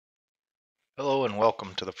Hello and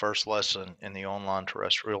welcome to the first lesson in the online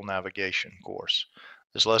terrestrial navigation course.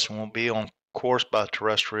 This lesson will be on course by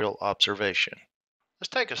terrestrial observation. Let's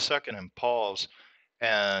take a second and pause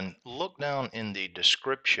and look down in the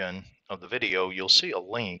description of the video. You'll see a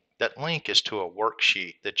link. That link is to a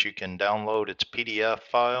worksheet that you can download. It's a PDF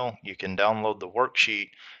file. You can download the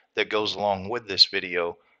worksheet that goes along with this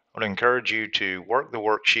video. I would encourage you to work the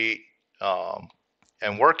worksheet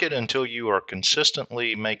and work it until you are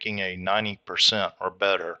consistently making a 90% or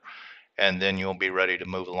better, and then you'll be ready to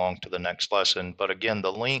move along to the next lesson. But again,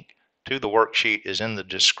 the link to the worksheet is in the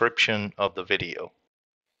description of the video.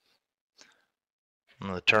 Some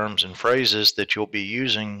of the terms and phrases that you'll be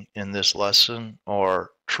using in this lesson are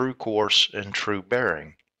true course and true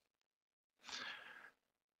bearing.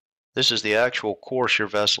 This is the actual course your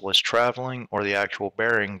vessel is traveling or the actual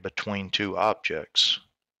bearing between two objects.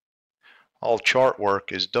 All chart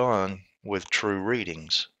work is done with true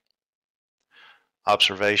readings.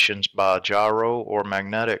 Observations by gyro or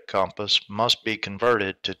magnetic compass must be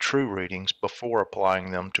converted to true readings before applying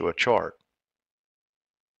them to a chart.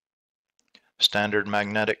 Standard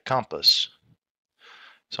magnetic compass,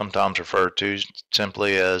 sometimes referred to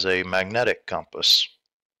simply as a magnetic compass,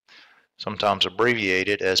 sometimes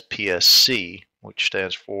abbreviated as PSC, which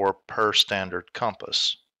stands for per standard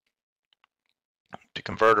compass. To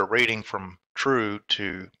convert a reading from true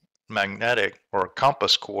to magnetic or a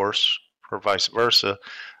compass course, or vice versa,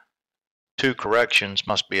 two corrections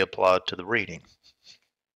must be applied to the reading.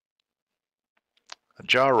 A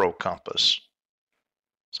gyro compass,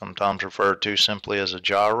 sometimes referred to simply as a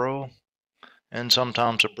gyro, and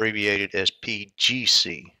sometimes abbreviated as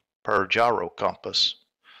PGC, per gyro compass.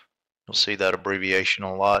 You'll see that abbreviation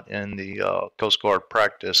a lot in the Coast Guard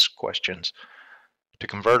practice questions. To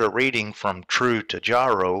convert a reading from true to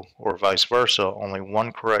gyro, or vice versa, only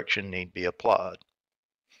one correction need be applied.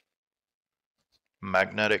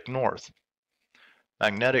 Magnetic north.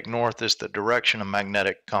 Magnetic north is the direction a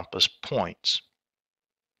magnetic compass points.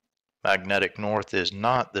 Magnetic north is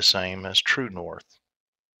not the same as true north.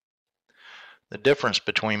 The difference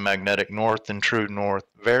between magnetic north and true north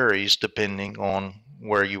varies depending on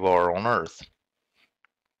where you are on Earth.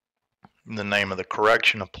 The name of the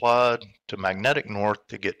correction applied to magnetic north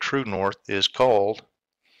to get true north is called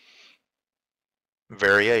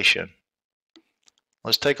variation.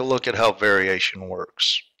 Let's take a look at how variation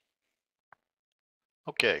works.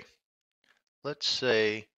 Okay, let's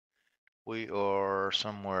say we are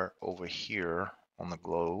somewhere over here on the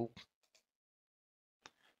globe,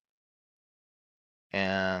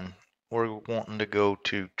 and we're wanting to go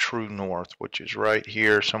to true north, which is right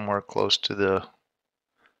here somewhere close to the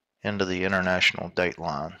end of the international date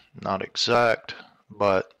line. Not exact,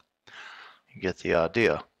 but you get the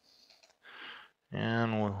idea.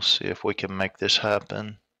 And we'll see if we can make this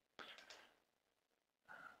happen.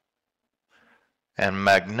 And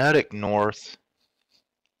magnetic north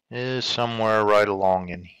is somewhere right along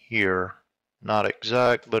in here. Not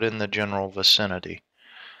exact, but in the general vicinity.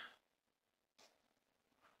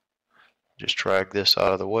 Just drag this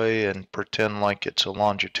out of the way and pretend like it's a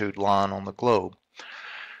longitude line on the globe.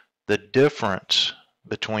 The difference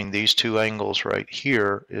between these two angles right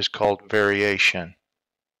here is called variation.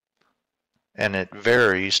 And it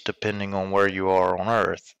varies depending on where you are on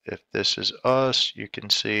Earth. If this is us, you can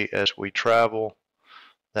see as we travel,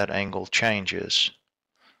 that angle changes.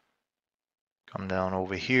 Come down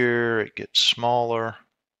over here, it gets smaller,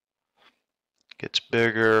 gets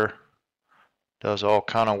bigger, does all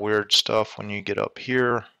kind of weird stuff when you get up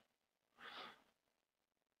here.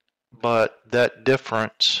 But that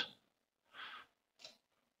difference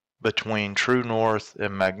between true north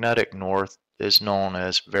and magnetic north is known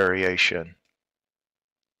as variation.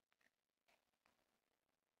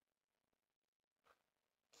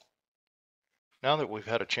 Now that we've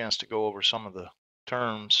had a chance to go over some of the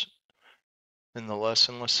terms in the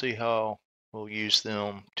lesson, let's see how we'll use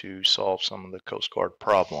them to solve some of the Coast Guard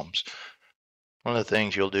problems. One of the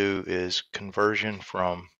things you'll do is conversion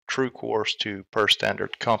from true course to per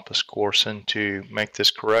standard compass course, and to make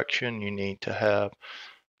this correction you need to have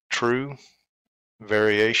true,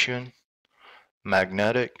 variation,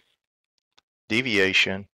 magnetic,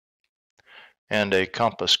 deviation, and a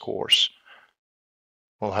compass course.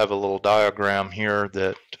 We'll have a little diagram here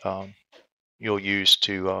that you'll use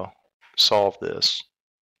to solve this.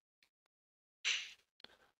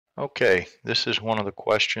 Okay, this is one of the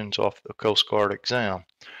questions off the Coast Guard exam.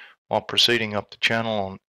 While proceeding up the channel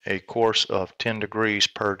on a course of 10 degrees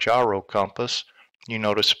per gyro compass, you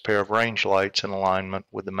notice a pair of range lights in alignment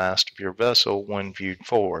with the mast of your vessel when viewed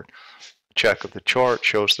forward. A check of the chart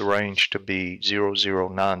shows the range to be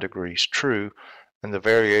 009 degrees true, and the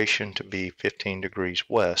variation to be 15 degrees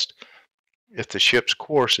west. If the ship's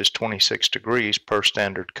course is 26 degrees per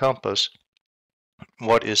standard compass,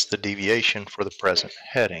 what is the deviation for the present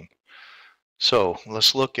heading? So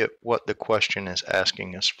let's look at what the question is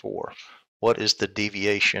asking us for. What is the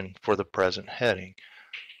deviation for the present heading?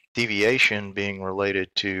 Deviation being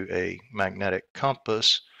related to a magnetic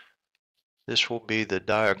compass, this will be the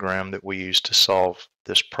diagram that we use to solve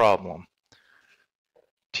this problem.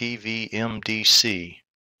 TVMDC.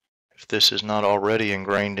 If this is not already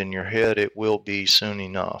ingrained in your head, it will be soon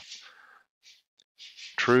enough.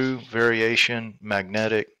 True, variation,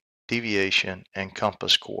 magnetic, deviation, and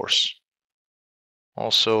compass course.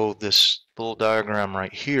 Also, this little diagram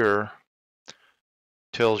right here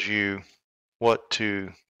tells you what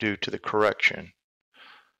to do to the correction.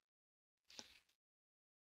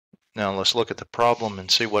 Now let's look at the problem and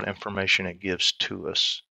see what information it gives to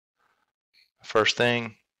us. First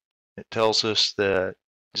thing, it tells us that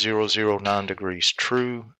 009 degrees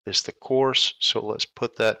true is the course, so let's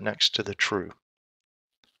put that next to the true.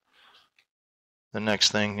 The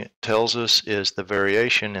next thing it tells us is the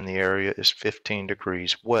variation in the area is 15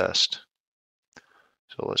 degrees west.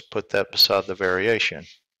 So let's put that beside the variation.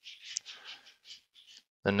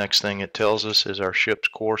 The next thing it tells us is our ship's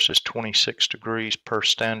course is 26 degrees per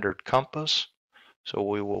standard compass. So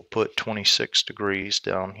we will put 26 degrees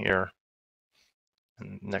down here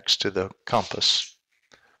next to the compass.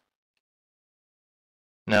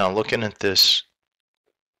 Now looking at this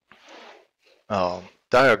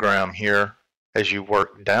diagram here, as you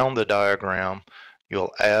work down the diagram,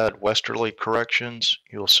 you'll add westerly corrections,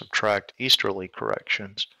 you'll subtract easterly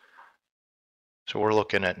corrections. So we're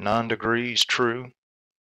looking at 9 degrees true,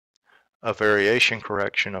 a variation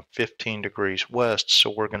correction of 15 degrees west, so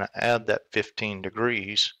we're going to add that 15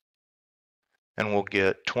 degrees and we'll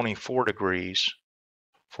get 24 degrees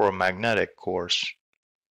for a magnetic course.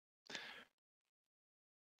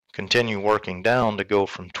 Continue working down to go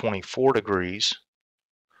from 24 degrees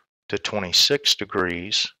to 26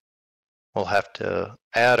 degrees. We'll have to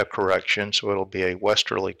add a correction, so it'll be a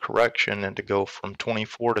westerly correction, and to go from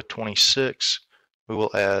 24 to 26 we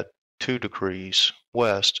will add 2 degrees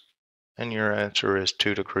west, and your answer is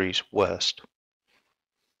 2 degrees west.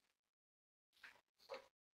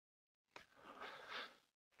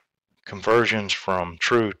 Conversions from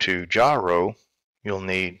true to gyro, you'll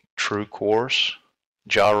need true course,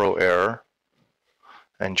 gyro error,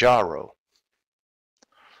 and gyro.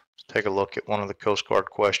 Let's take a look at one of the Coast Guard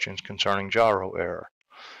questions concerning gyro error.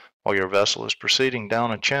 While your vessel is proceeding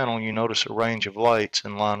down a channel, you notice a range of lights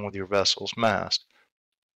in line with your vessel's mast.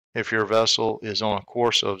 If your vessel is on a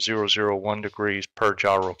course of 001 degrees per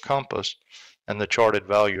gyro compass and the charted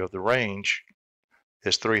value of the range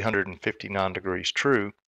is 359 degrees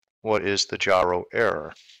true, what is the gyro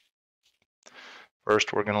error?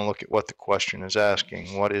 First, we're going to look at what the question is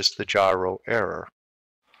asking. What is the gyro error?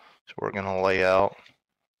 So we're going to lay out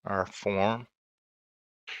our form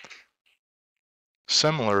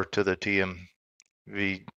similar to the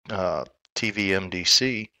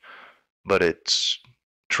TVMDC, but it's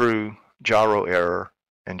true, gyro error,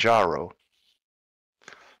 and gyro.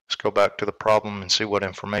 Let's go back to the problem and see what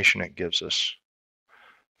information it gives us.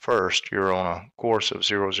 First, you're on a course of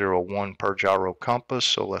 001 per gyro compass,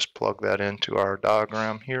 so let's plug that into our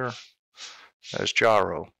diagram here as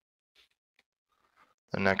gyro.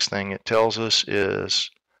 The next thing it tells us is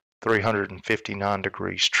 359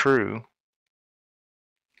 degrees true.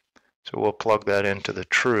 So we'll plug that into the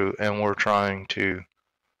true, and we're trying to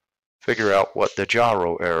figure out what the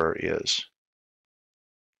gyro error is.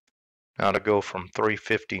 Now to go from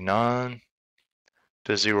 359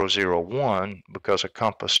 to 001, because a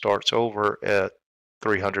compass starts over at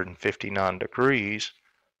 359 degrees,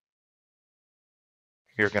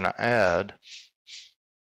 you're going to add,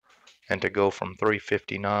 and to go from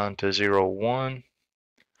 359 to 01,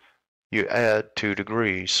 you add 2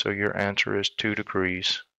 degrees, so your answer is 2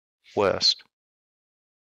 degrees west.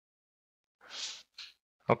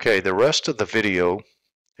 Okay, the rest of the video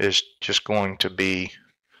is just going to be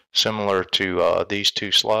similar to these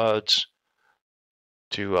two slides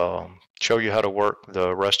to show you how to work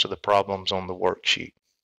the rest of the problems on the worksheet.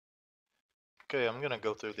 Okay, I'm going to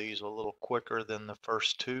go through these a little quicker than the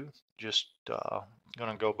first two. Just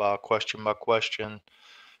going to go by question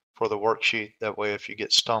for the worksheet. That way, if you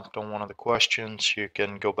get stumped on one of the questions, you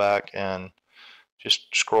can go back and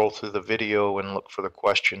just scroll through the video and look for the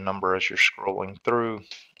question number as you're scrolling through,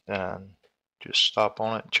 and just stop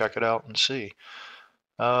on it and check it out and see.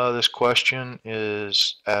 This question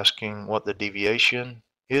is asking what the deviation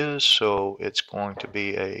is, so it's going to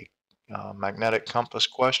be a magnetic compass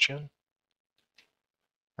question.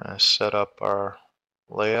 Set up our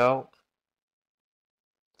layout.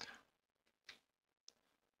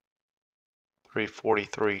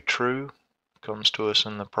 343 true comes to us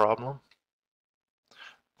in the problem.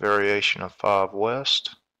 Variation of 5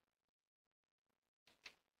 west.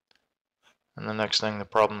 And the next thing the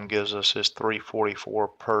problem gives us is 344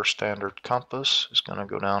 per standard compass is going to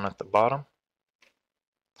go down at the bottom.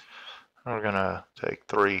 We're going to take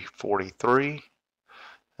 343,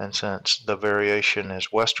 and since the variation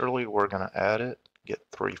is westerly, we're going to add it, get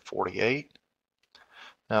 348.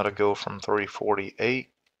 Now to go from 348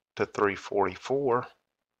 to 344,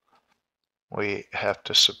 we have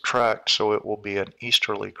to subtract, so it will be an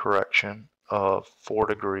easterly correction of 4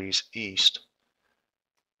 degrees east.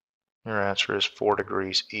 Your answer is 4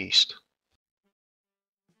 degrees east.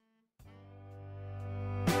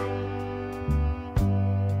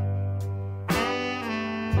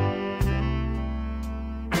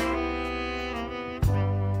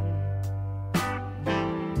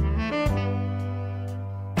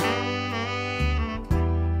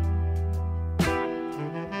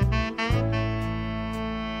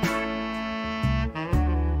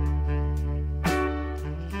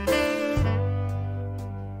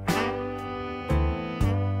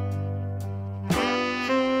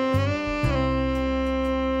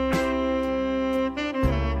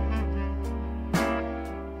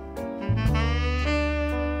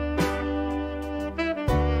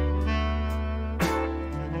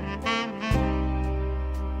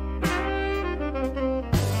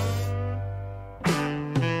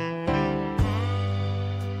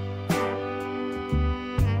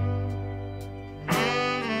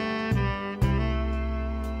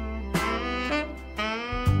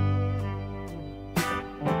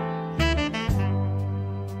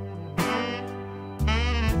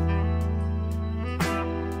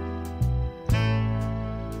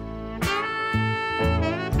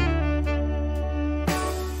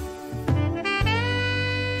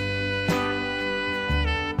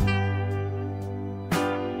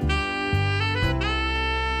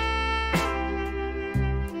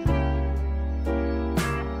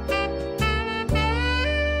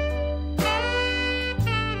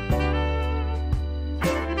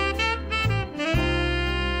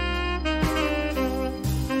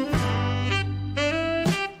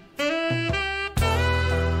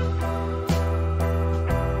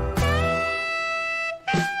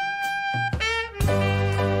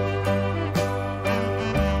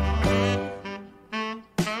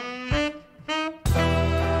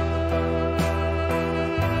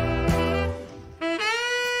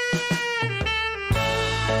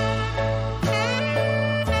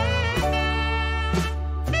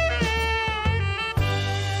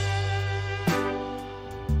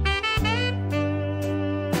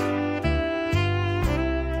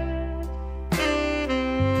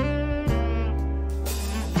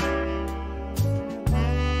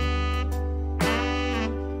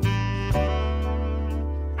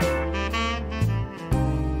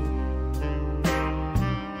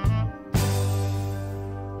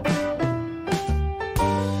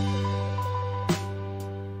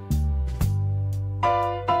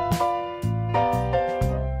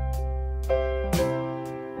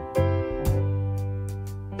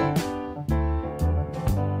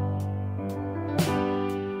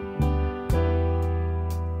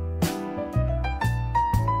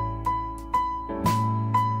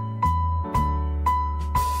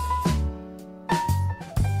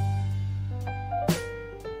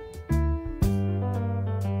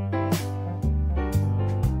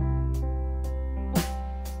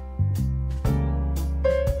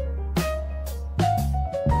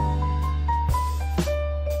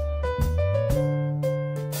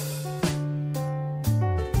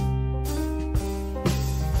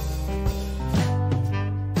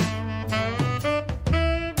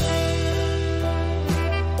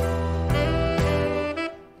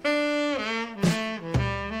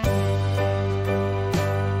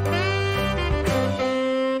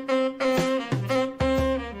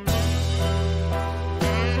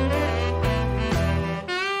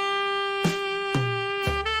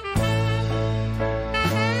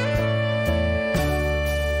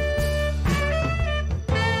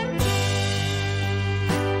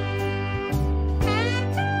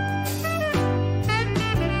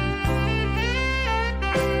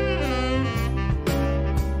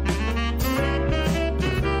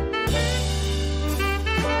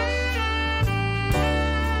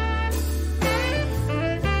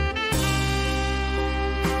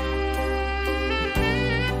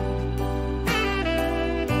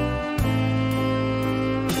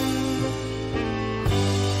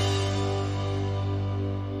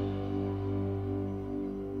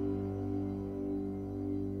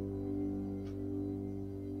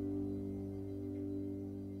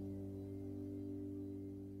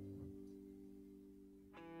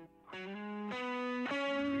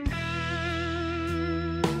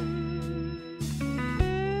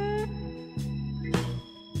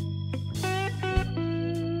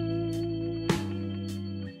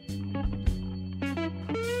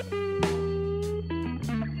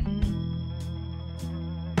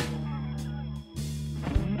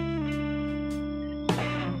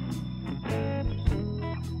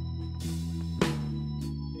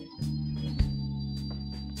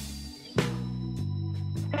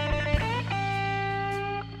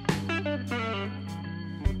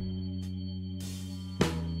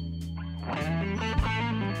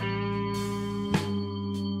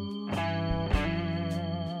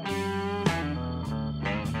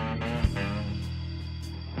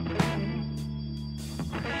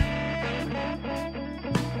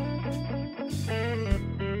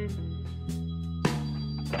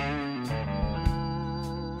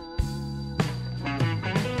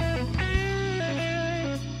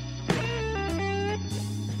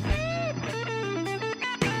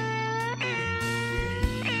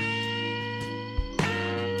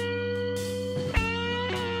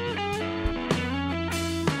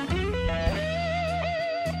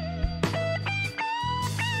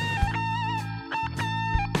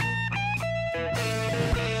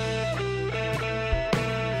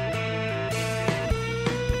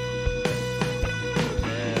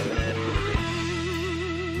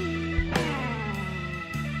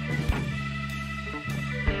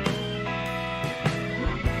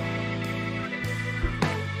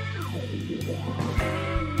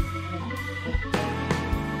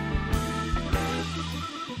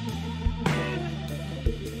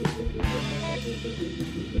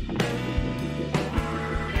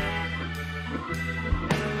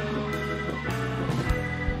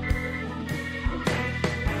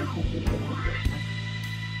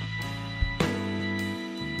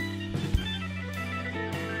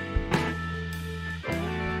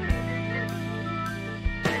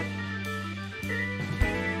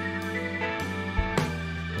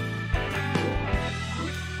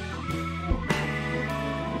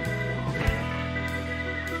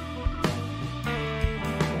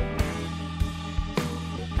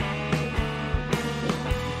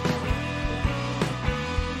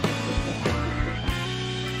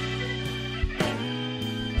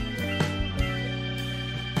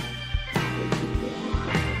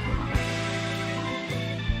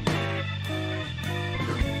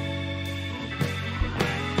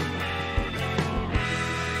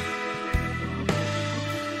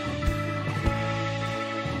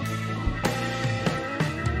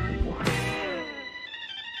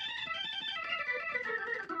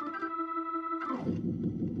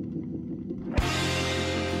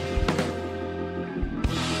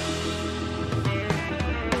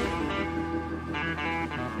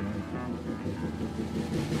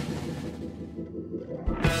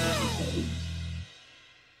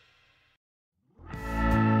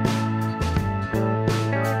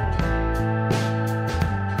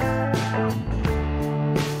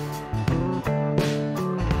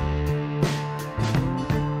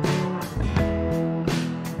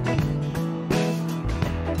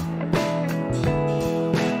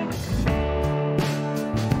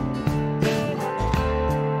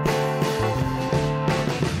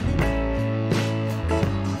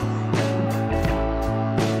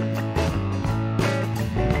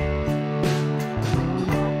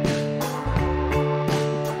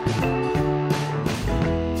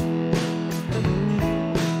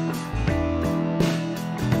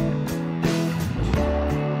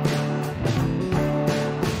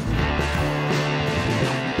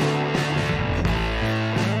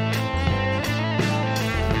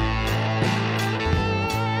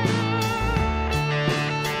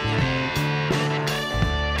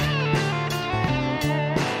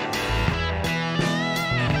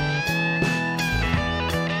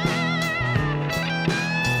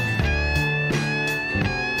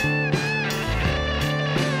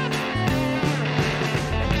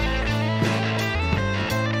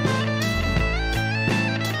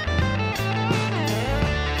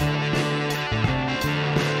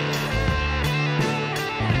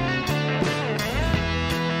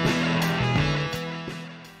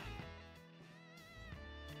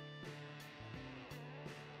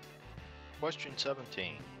 Question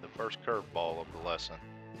 17, the first curveball of the lesson.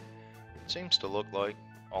 It seems to look like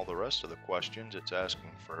all the rest of the questions it's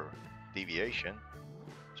asking for deviation.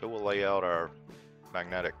 So we'll lay out our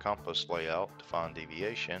magnetic compass layout to find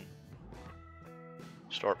deviation.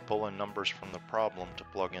 Start pulling numbers from the problem to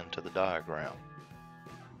plug into the diagram.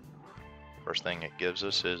 First thing it gives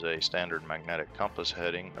us is a standard magnetic compass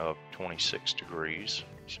heading of 26 degrees.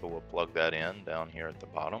 So we'll plug that in down here at the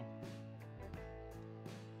bottom.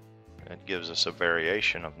 It gives us a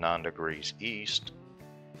variation of 9 degrees east.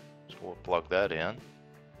 So we'll plug that in.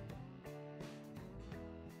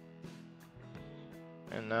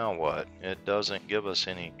 And now what? It doesn't give us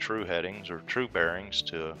any true headings or true bearings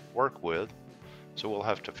to work with, so we'll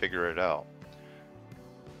have to figure it out.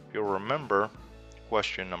 If you'll remember,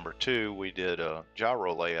 question number 2, we did a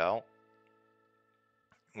gyro layout.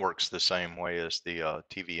 Works the same way as the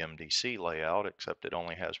TVMDC layout, except it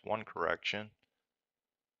only has one correction.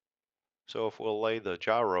 So if we'll lay the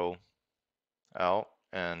gyro out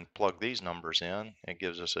and plug these numbers in, it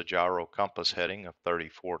gives us a gyro compass heading of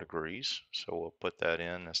 34 degrees. So we'll put that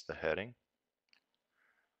in as the heading.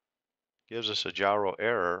 Gives us a gyro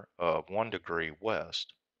error of 1 degree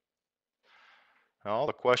west. Now all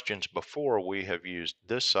the questions before, we have used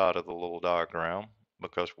this side of the little diagram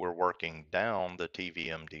because we're working down the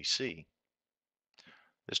TVMDC.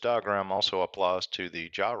 This diagram also applies to the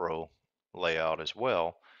gyro layout as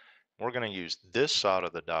well. We're going to use this side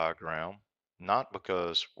of the diagram not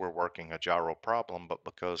because we're working a gyro problem, but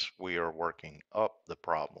because we are working up the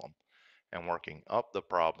problem. And working up the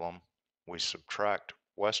problem, we subtract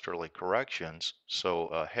westerly corrections. So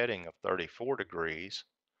a heading of 34 degrees,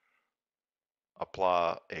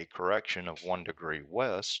 apply a correction of 1 degree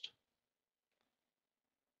west.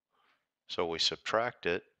 So we subtract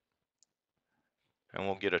it, and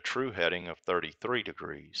we'll get a true heading of 33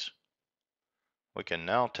 degrees. We can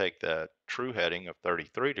now take that true heading of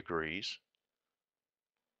 33 degrees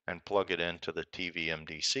and plug it into the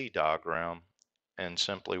TVMDC diagram and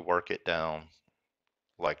simply work it down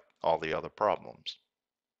like all the other problems.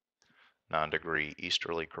 9 degree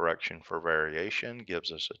easterly correction for variation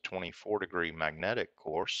gives us a 24 degree magnetic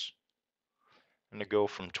course. And to go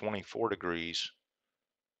from 24 degrees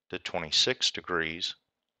to 26 degrees,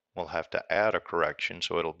 we'll have to add a correction,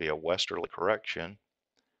 so it'll be a westerly correction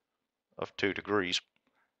of 2 degrees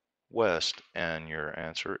west, and your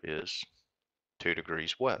answer is 2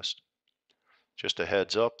 degrees west. Just a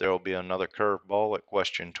heads up, there will be another curveball at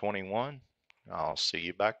question 21. I'll see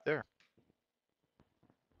you back there.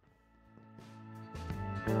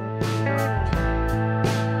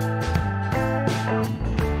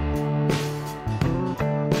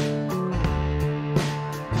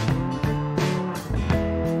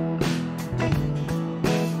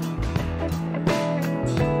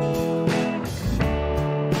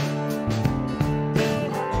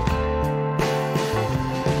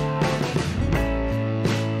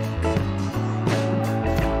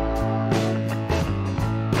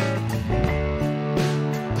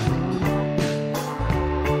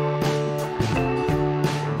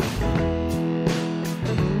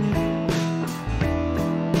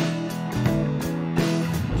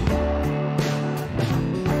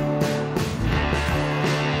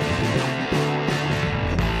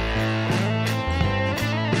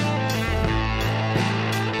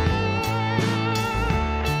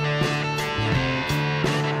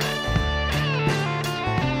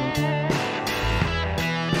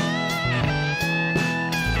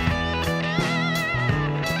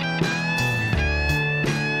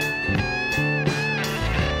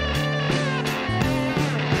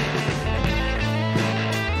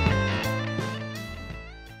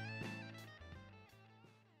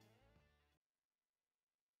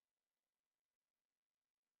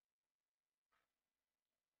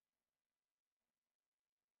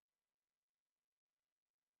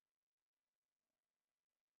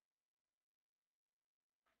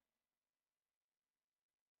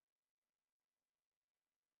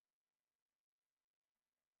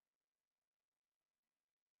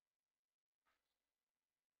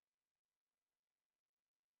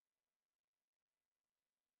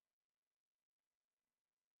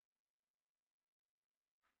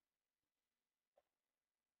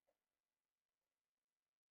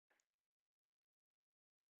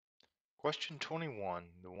 Question 21,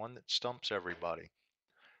 the one that stumps everybody.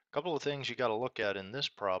 A couple of things you got to look at in this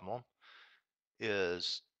problem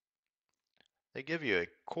is they give you a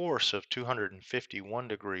course of 251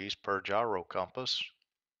 degrees per gyro compass,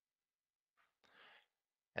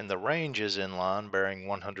 and the range is in line bearing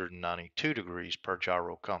 192 degrees per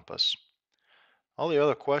gyro compass. All the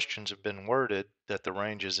other questions have been worded that the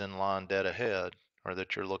range is in line dead ahead, or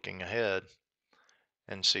that you're looking ahead,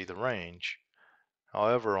 and see the range.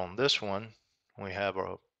 However, on this one, we have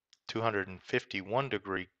a 251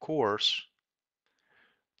 degree course.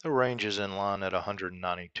 The range is in line at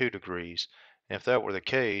 192 degrees. If that were the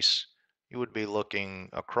case, you would be looking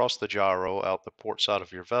across the gyro out the port side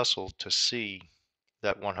of your vessel to see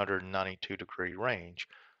that 192 degree range.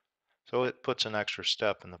 So it puts an extra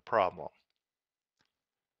step in the problem.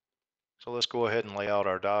 So let's go ahead and lay out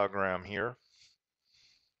our diagram here,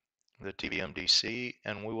 the TVMDC,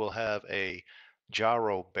 and we will have a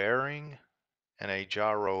gyro bearing and a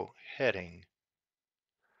gyro heading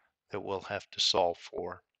that we'll have to solve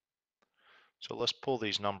for. So let's pull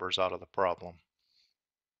these numbers out of the problem.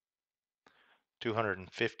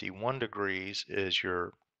 251 degrees is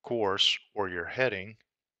your course or your heading.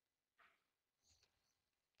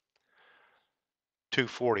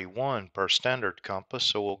 241 per standard compass,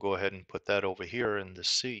 so we'll go ahead and put that over here in the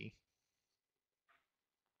C.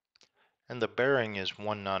 And the bearing is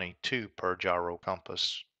 192 per gyro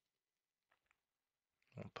compass.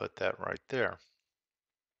 We'll put that right there.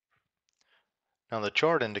 Now the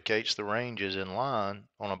chart indicates the range is in line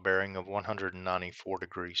on a bearing of 194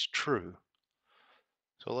 degrees true.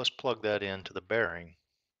 So let's plug that into the bearing.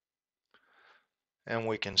 And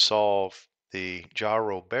we can solve the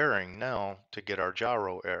gyro bearing now to get our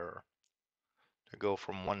gyro error. To go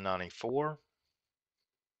from 194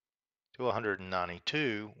 to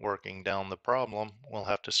 192, working down the problem, we'll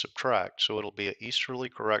have to subtract. So it'll be an easterly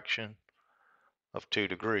correction of 2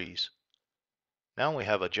 degrees. Now we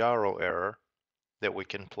have a gyro error that we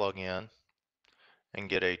can plug in and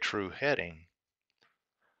get a true heading.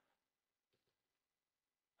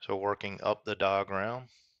 So working up the diagram,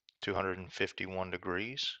 251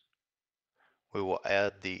 degrees. We will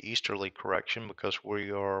add the easterly correction because we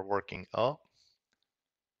are working up.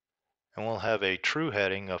 And we'll have a true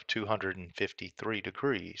heading of 253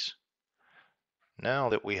 degrees. Now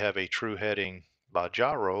that we have a true heading by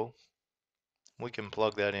gyro, we can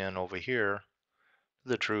plug that in over here,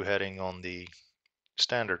 the true heading on the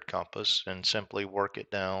standard compass, and simply work it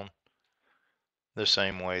down the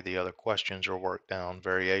same way the other questions are worked down.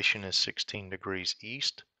 Variation is 16 degrees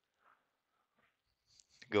east.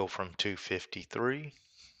 Go from 253,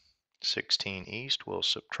 16 east, we'll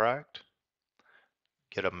subtract,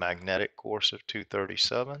 get a magnetic course of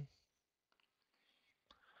 237.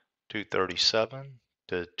 237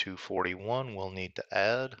 to 241 we'll need to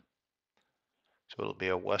add. So it'll be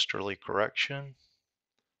a westerly correction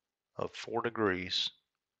of 4 degrees.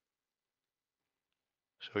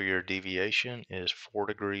 So your deviation is 4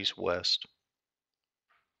 degrees west.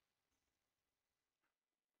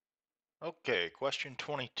 Okay, question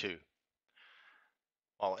 22.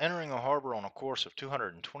 While entering a harbor on a course of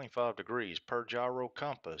 225 degrees per gyro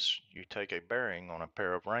compass, you take a bearing on a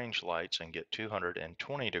pair of range lights and get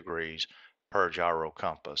 220 degrees per gyro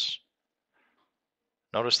compass.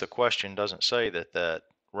 Notice the question doesn't say that that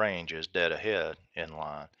range is dead ahead in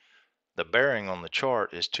line. The bearing on the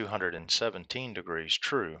chart is 217 degrees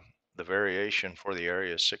true. The variation for the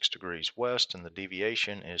area is 6 degrees west and the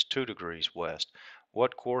deviation is 2 degrees west.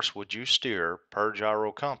 What course would you steer per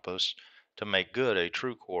gyro compass to make good a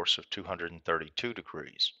true course of 232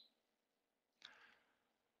 degrees?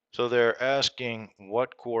 So they're asking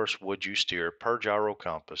what course would you steer per gyro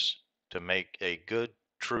compass to make a good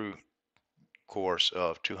true course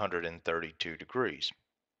of 232 degrees.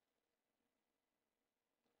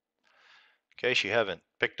 In case you haven't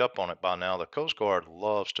picked up on it by now, the Coast Guard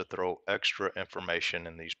loves to throw extra information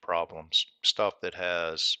in these problems, stuff that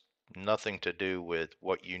has nothing to do with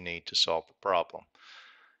what you need to solve the problem.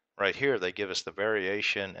 Right here, they give us the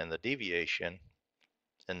variation and the deviation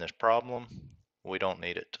in this problem. We don't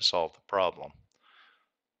need it to solve the problem.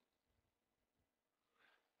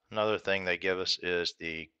 Another thing they give us is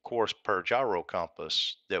the course per gyro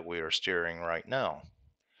compass that we are steering right now.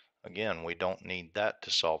 Again, we don't need that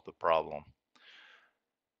to solve the problem.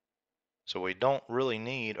 So we don't really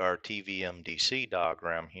need our TVMDC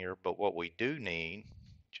diagram here, but what we do need,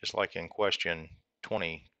 just like in question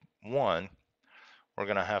 21, we're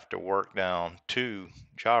going to have to work down 2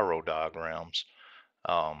 gyro diagrams.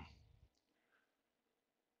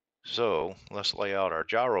 So let's lay out our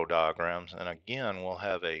gyro diagrams, and again we'll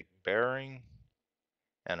have a bearing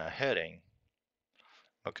and a heading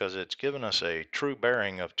because it's given us a true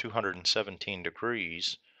bearing of 217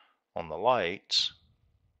 degrees on the lights.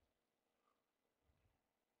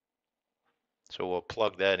 So we'll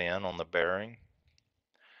plug that in on the bearing,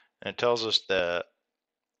 and it tells us that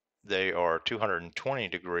they are 220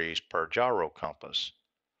 degrees per gyro compass.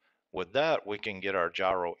 With that, we can get our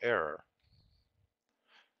gyro error.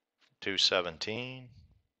 217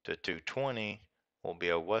 to 220 will be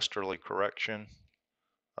a westerly correction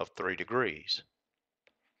of 3 degrees.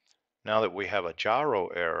 Now that we have a gyro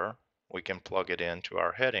error, we can plug it into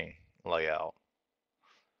our heading layout.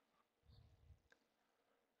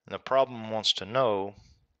 And the problem wants to know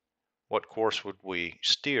what course would we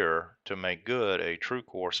steer to make good a true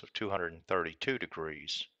course of 232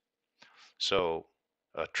 degrees. So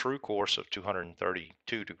a true course of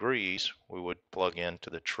 232 degrees, we would plug into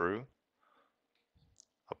the true,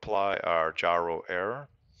 apply our gyro error,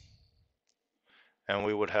 and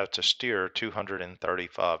we would have to steer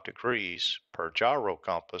 235 degrees per gyro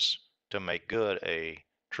compass to make good a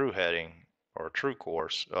true heading or true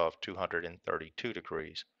course of 232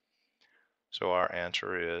 degrees. So our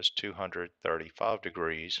answer is 235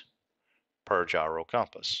 degrees per gyro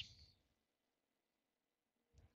compass.